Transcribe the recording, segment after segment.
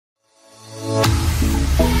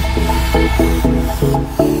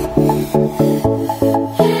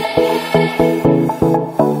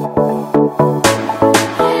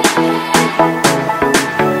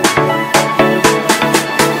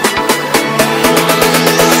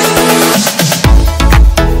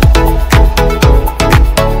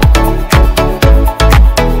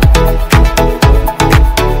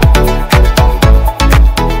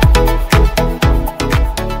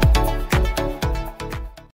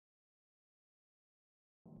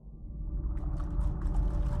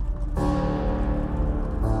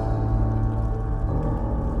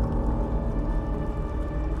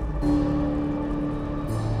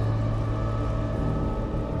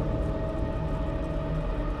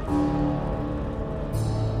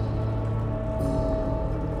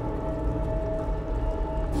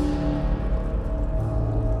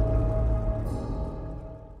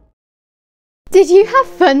Did you have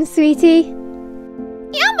fun, sweetie?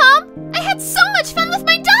 Yeah, Mom! I had so much fun with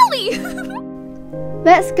my dolly!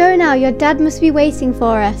 Let's go now, your dad must be waiting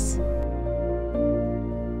for us.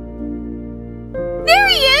 There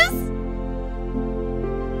he is!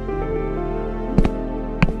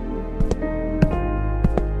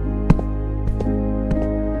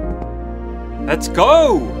 Let's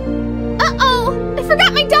go! Uh-oh! I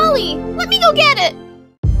forgot my dolly! Let me go get it!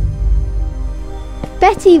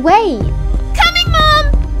 Betty, wait! Coming,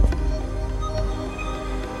 Mom!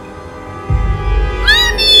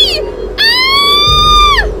 Mommy!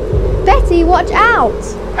 Ah! Betty, watch out!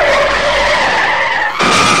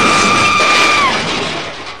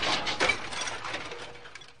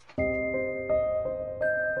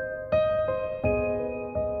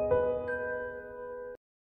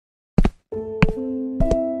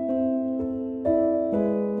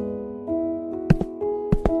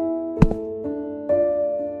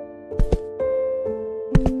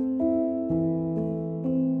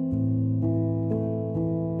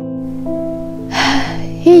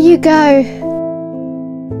 Here you go.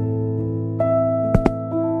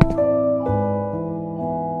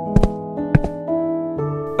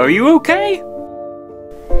 Are you okay?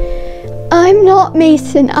 I'm not,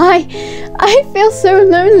 Mason. I feel so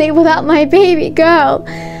lonely without my baby girl.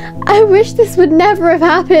 I wish this would never have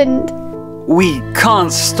happened. We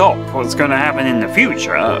can't stop what's going to happen in the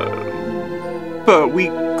future. But we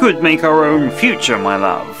could make our own future, my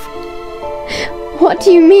love. What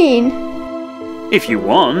do you mean? If you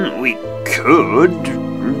want, we could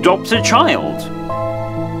adopt a child.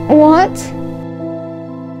 What?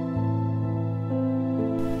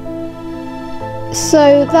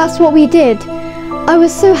 So that's what we did. I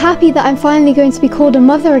was so happy that I'm finally going to be called a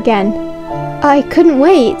mother again. I couldn't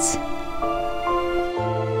wait.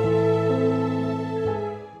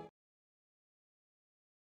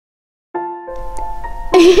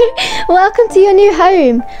 Welcome to your new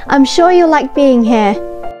home. I'm sure you'll like being here.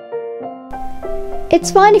 It's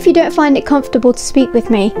fine if you don't find it comfortable to speak with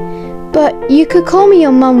me, but you could call me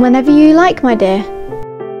your mum whenever you like, my dear.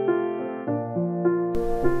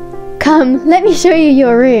 Come, let me show you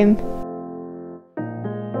your room.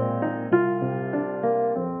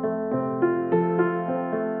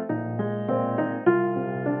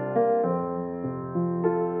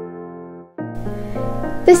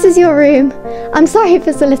 This is your room. I'm sorry if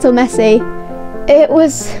it's a little messy. It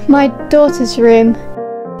was my daughter's room.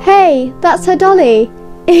 Hey, that's her dolly.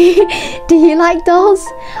 Do you like dolls?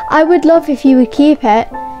 I would love if you would keep it.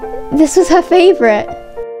 This was her favourite.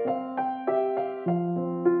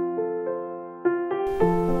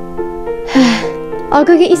 I'll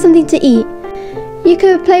go get you something to eat. You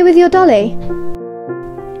could play with your dolly.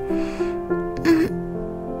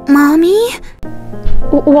 Mommy?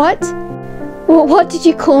 What? What did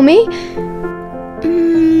you call me?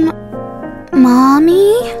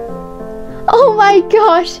 Mommy? Oh my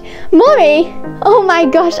gosh! Mommy! Oh my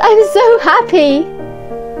gosh, I'm so happy!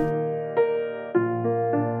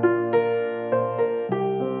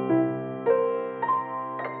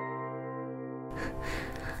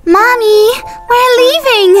 Mommy, we're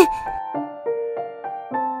leaving!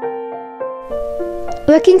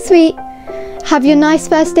 Looking sweet. Have your nice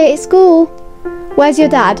first day at school. Where's your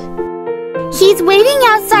dad? He's waiting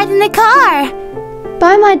outside in the car.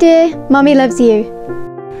 Bye, my dear. Mommy loves you.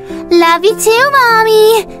 Love you too,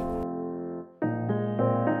 Mommy.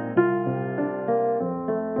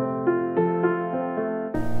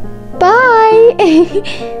 Bye!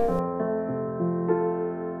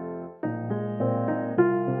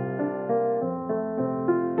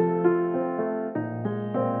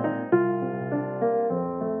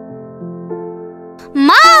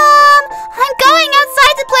 Mom! I'm going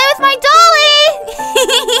outside to play with my dolly!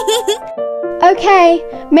 Okay,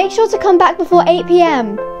 make sure to come back before 8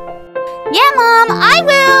 p.m. Yeah, Mom, I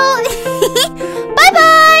will!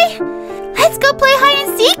 Bye-bye! Let's go play hide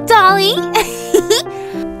and seek, Dolly!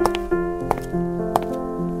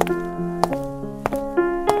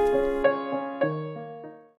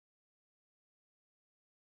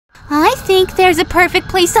 I think there's a perfect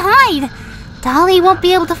place to hide. Dolly won't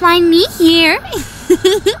be able to find me here.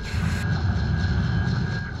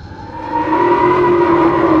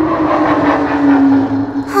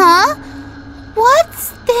 Huh?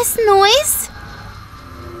 What's this noise?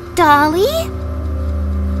 Dolly?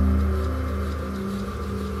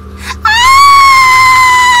 Ah!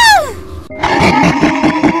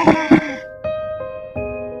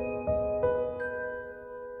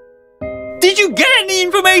 Did you get any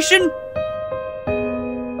information?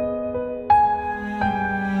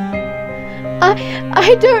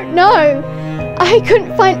 I don't know. I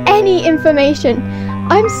couldn't find any information.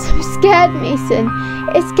 I'm so scared, Mason.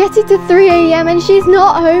 It's getting to 3 AM and she's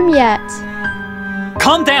not home yet.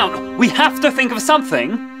 Calm down. We have to think of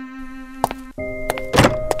something.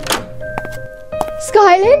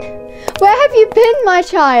 Skylin, where have you been, my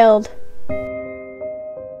child?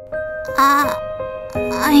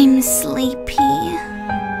 I'm sleepy.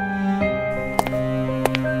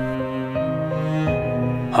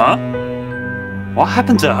 Huh? What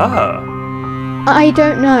happened to her? I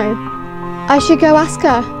don't know. I should go ask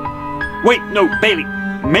her. Wait, no, Bailey.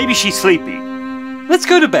 Maybe she's sleepy. Let's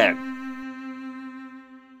go to bed.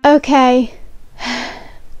 Okay.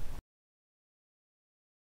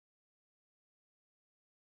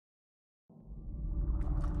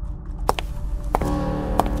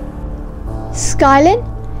 Skylin?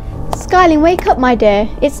 Skylin, wake up, my dear.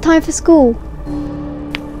 It's time for school.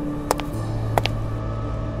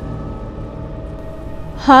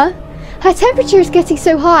 Huh? Her temperature is getting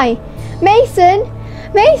so high. Mason!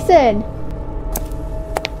 Mason!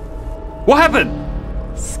 What happened?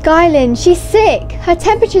 Skylin, she's sick. Her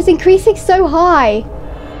temperature's increasing so high.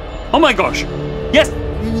 Oh my gosh. Yes,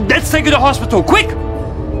 let's take her to hospital, quick!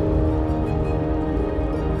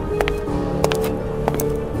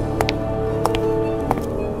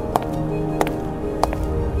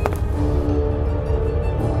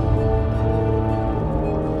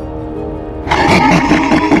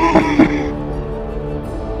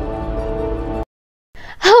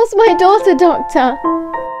 How's my daughter, Doctor?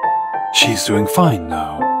 She's doing fine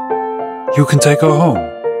now. You can take her home.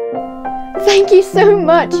 Thank you so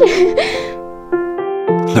much.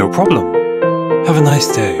 No problem. Have a nice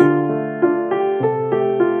day.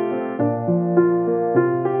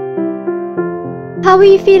 How are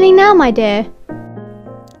you feeling now, my dear?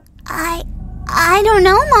 I don't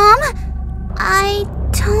know, Mom. I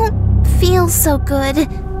don't feel so good.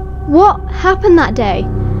 What happened that day?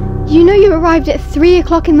 You know you arrived at 3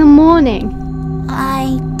 o'clock in the morning.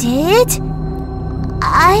 I did?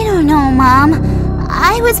 I don't know, Mom.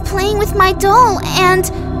 I was playing with my doll and...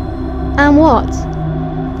 And what?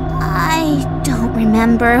 I don't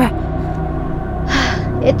remember.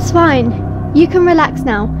 It's fine. You can relax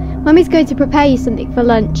now. Mummy's going to prepare you something for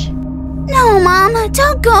lunch. No, Mom,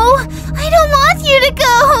 don't go. I don't want you to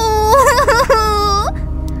go.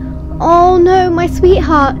 Oh no, my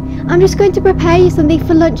sweetheart. I'm just going to prepare you something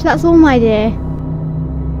for lunch, that's all, my dear.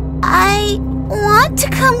 I want to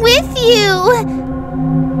come with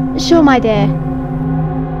you. Sure, my dear.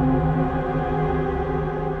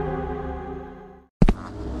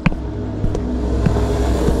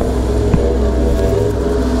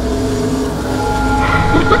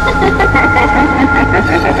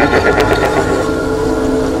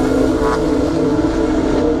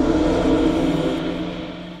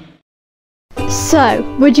 So,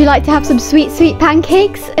 would you like to have some sweet, sweet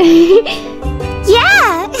pancakes?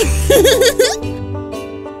 Yeah!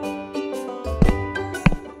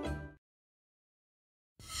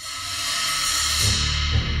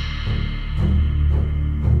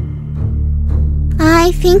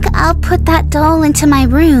 I think I'll put that doll into my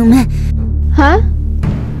room. Huh?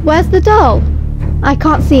 Where's the doll? I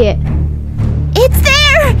can't see it. It's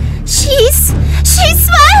there! She's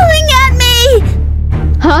smiling at me!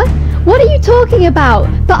 Huh? What are you talking about?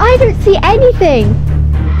 But I don't see anything.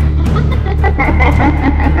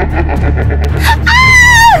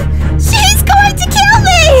 Ah! She's going to kill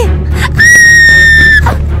me!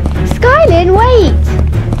 Ah! Skylin, wait!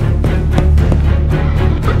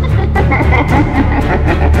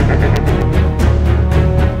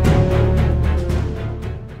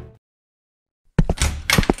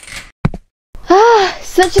 Ah,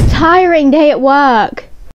 such a tiring day at work.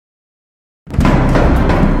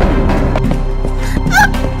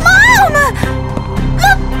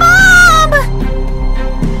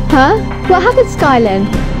 Huh? What happened, Skylin?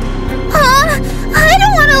 Huh? I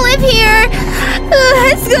don't want to live here.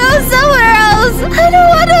 It's go somewhere else. I don't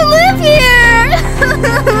want to live here.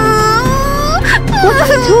 What are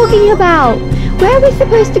you talking about? Where are we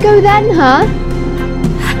supposed to go then, huh?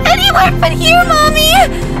 Anywhere but here, Mommy.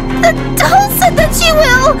 The doll said that she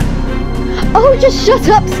will. Oh, just shut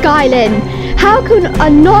up, Skylin. How can a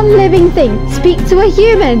non-living thing speak to a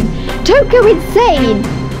human? Don't go insane.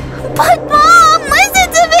 But Mom,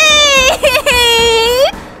 listen to me.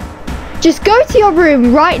 Just go to your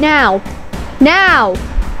room right now. Now.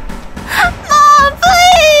 Mom,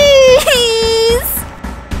 please.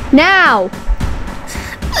 Now.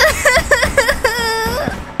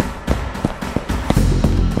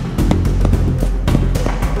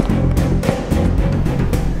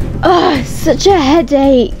 Ugh, such a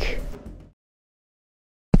headache.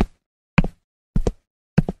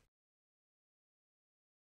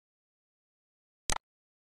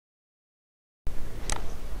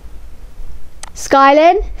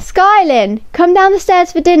 Skylin? Skylin, come down the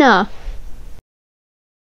stairs for dinner.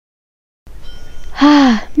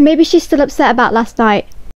 Maybe she's still upset about last night.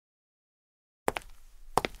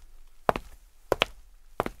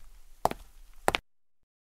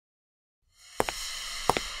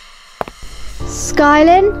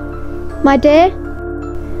 Skylin, my dear,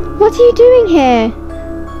 what are you doing here?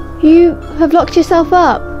 You have locked yourself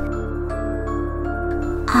up.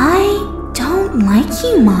 I don't like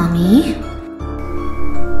you, Mommy.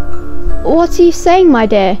 What are you saying, my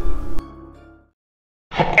dear?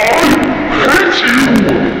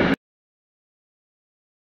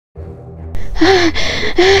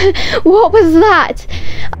 What was that?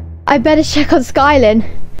 I better check on Skylin.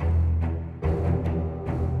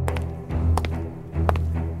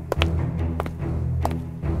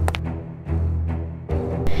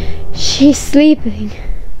 She's sleeping.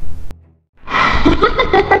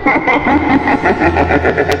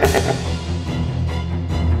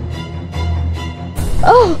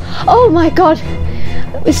 Oh my God.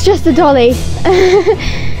 It's just a dolly.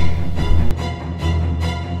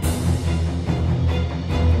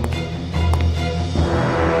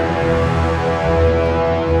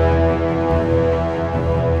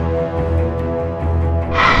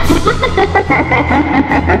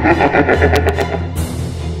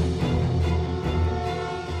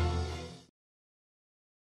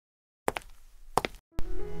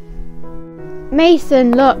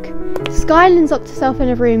 Mason, look. Skylin's locked herself in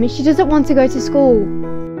a room and she doesn't want to go to school.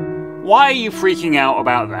 Why are you freaking out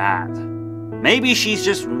about that? Maybe she's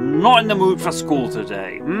just not in the mood for school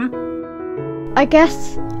today, I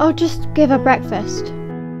guess I'll just give her breakfast.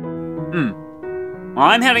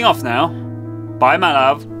 I'm heading off now. Bye, my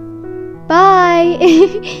love. Bye!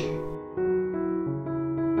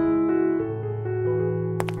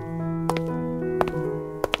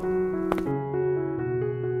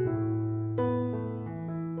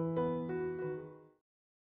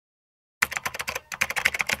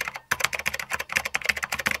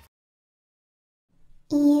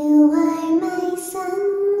 You are my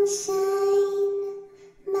sunshine,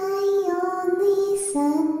 my only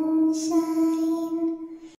sunshine.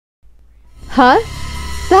 Huh?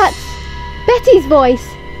 That's Betty's voice.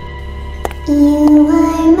 You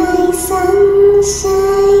are my sunshine.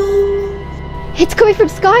 It's coming from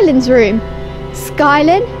Skylin's room.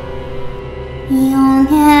 Skylin? You'll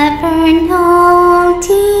never know,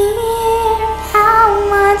 dear, how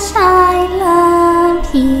much I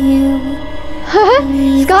love you.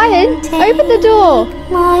 Skylin, open the door.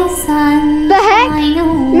 My son. The heck?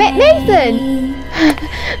 Mason!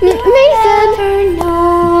 Mason! Never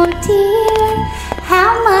know, dear,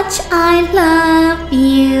 how much I love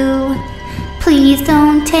you. Please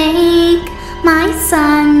don't take my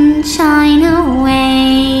sunshine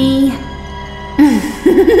away.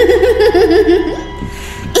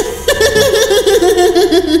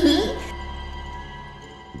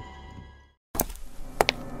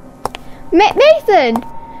 Mason!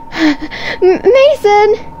 Mason!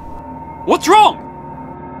 What's wrong?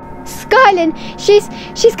 Skylin,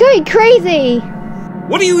 she's going crazy.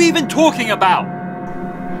 What are you even talking about?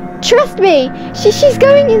 Trust me, she's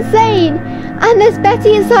going insane. And there's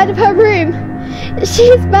Betty inside of her room.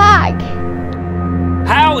 She's back.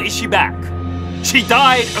 How is she back? She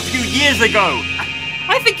died a few years ago.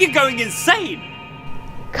 I think you're going insane.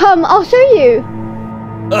 Come, I'll show you.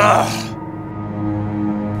 Ugh.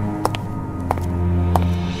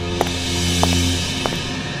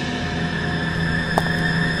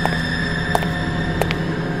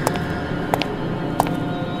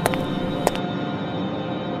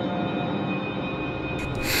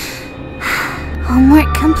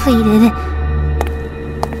 Homework completed.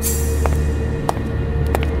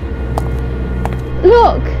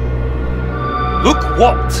 Look. Look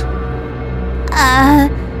what?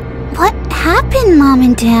 What happened, Mom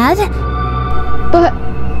and Dad? But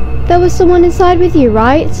there was someone inside with you,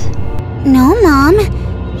 right? No, Mom.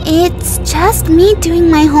 It's just me doing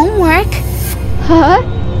my homework. Huh?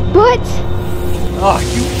 What? Oh,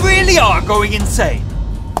 you really are going insane!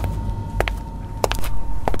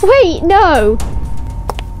 Wait, no!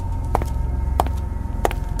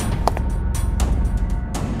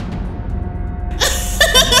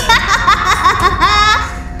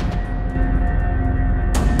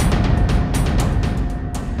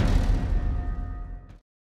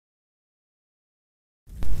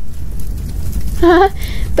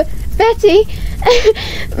 Betty,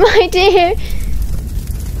 my dear.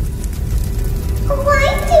 Why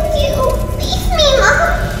did you leave me, Mom?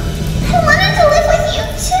 I wanted to live with you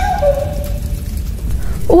too.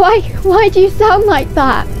 Why do you sound like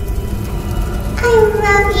that? I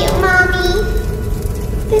love you, Mommy.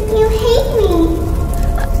 But you hate me.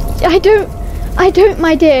 I don't,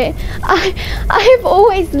 my dear. I've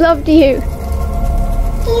always loved you.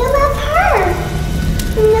 You love her,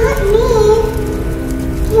 not me.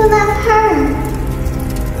 You love her,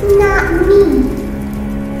 not me.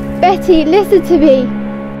 Betty, listen to me.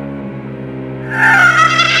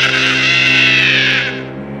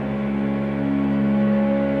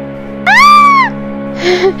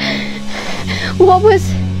 What was...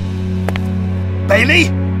 Bailey?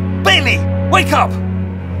 Bailey! Wake up!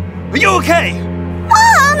 Are you okay?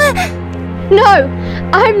 Mom! No!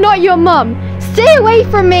 I'm not your mum! Stay away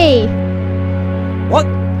from me! What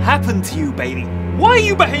happened to you, Bailey? Why are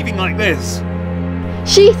you behaving like this?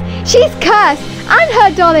 She's cursed! And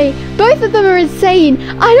her dolly! Both of them are insane!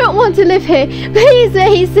 I don't want to live here! Please,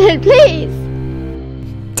 Mason, please!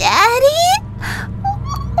 Daddy?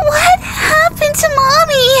 What happened to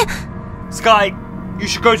Mommy? Sky, you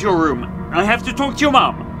should go to your room. I have to talk to your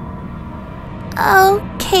mum.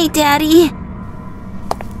 Okay, Daddy.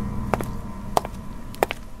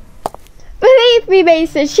 Believe me,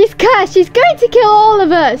 Mason, she's cursed! She's going to kill all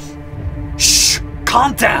of us! Shh!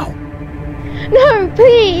 Calm down! No,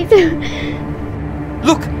 please!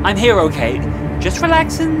 Look, I'm here, okay? Just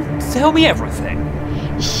relax and tell me everything.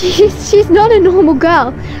 She's not a normal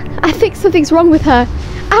girl. I think something's wrong with her.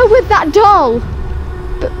 And with that doll!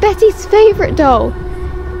 But Betty's favourite doll.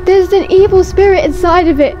 There's an evil spirit inside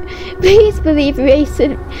of it. Please believe me,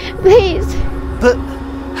 Mason. Please. But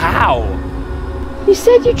how? You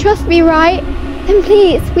said you trust me, right? Then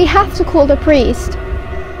please, we have to call the priest.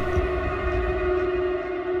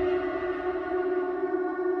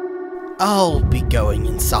 I'll be going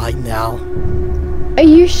inside now. Are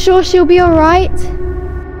you sure she'll be alright?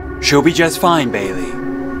 She'll be just fine, Bailey.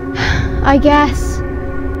 I guess.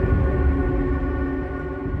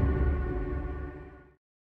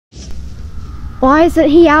 Why isn't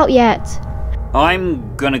he out yet?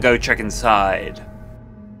 I'm gonna go check inside.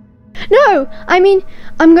 No! I mean,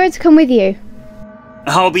 I'm going to come with you.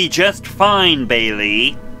 I'll be just fine,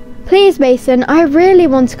 Bailey. Please, Mason, I really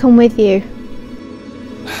want to come with you.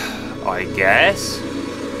 I guess.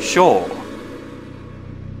 Sure.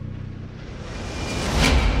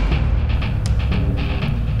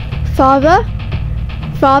 Father?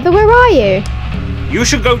 Father, where are you? You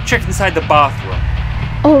should go check inside the bathroom.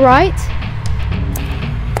 Alright.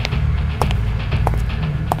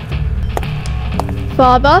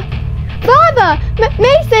 Father? Father!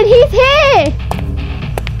 Mason, he's here!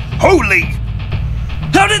 Holy!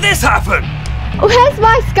 How did this happen? Where's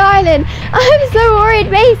my Skylin? I'm so worried,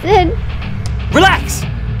 Mason! Relax!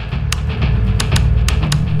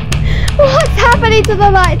 What's happening to the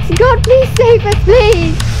lights? God, please save us,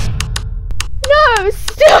 please! No,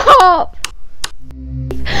 stop!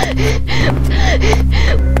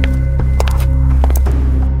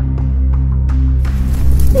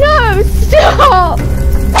 No, stop!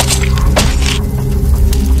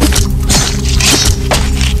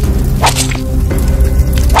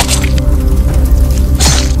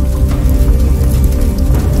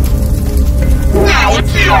 Now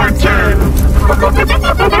it's your turn.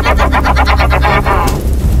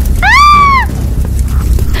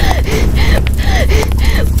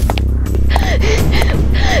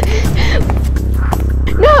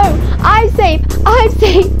 No, I'm safe. I'm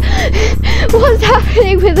safe. What's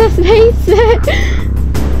happening with us, Mason?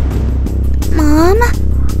 Mom?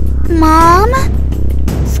 Mom?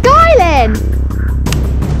 Skylin!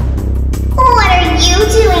 What are you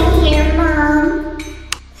doing here, Mom?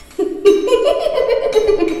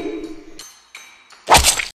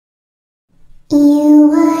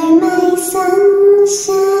 You are my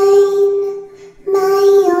sunshine, my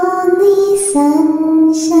only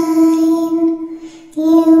sunshine.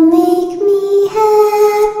 You make me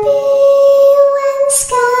happy when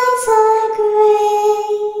skies are gray.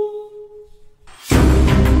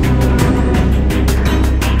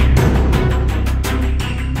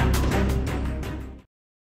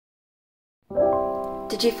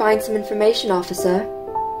 Did you find some information, officer?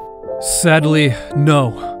 Sadly,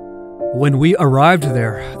 no. When we arrived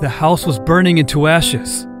there, the house was burning into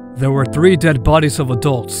ashes. There were 3 dead bodies of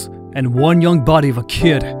adults, and 1 young body of a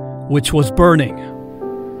kid, which was burning.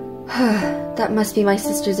 That must be my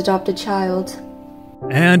sister's adopted child.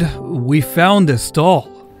 And we found this doll.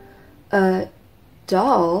 A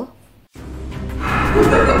doll?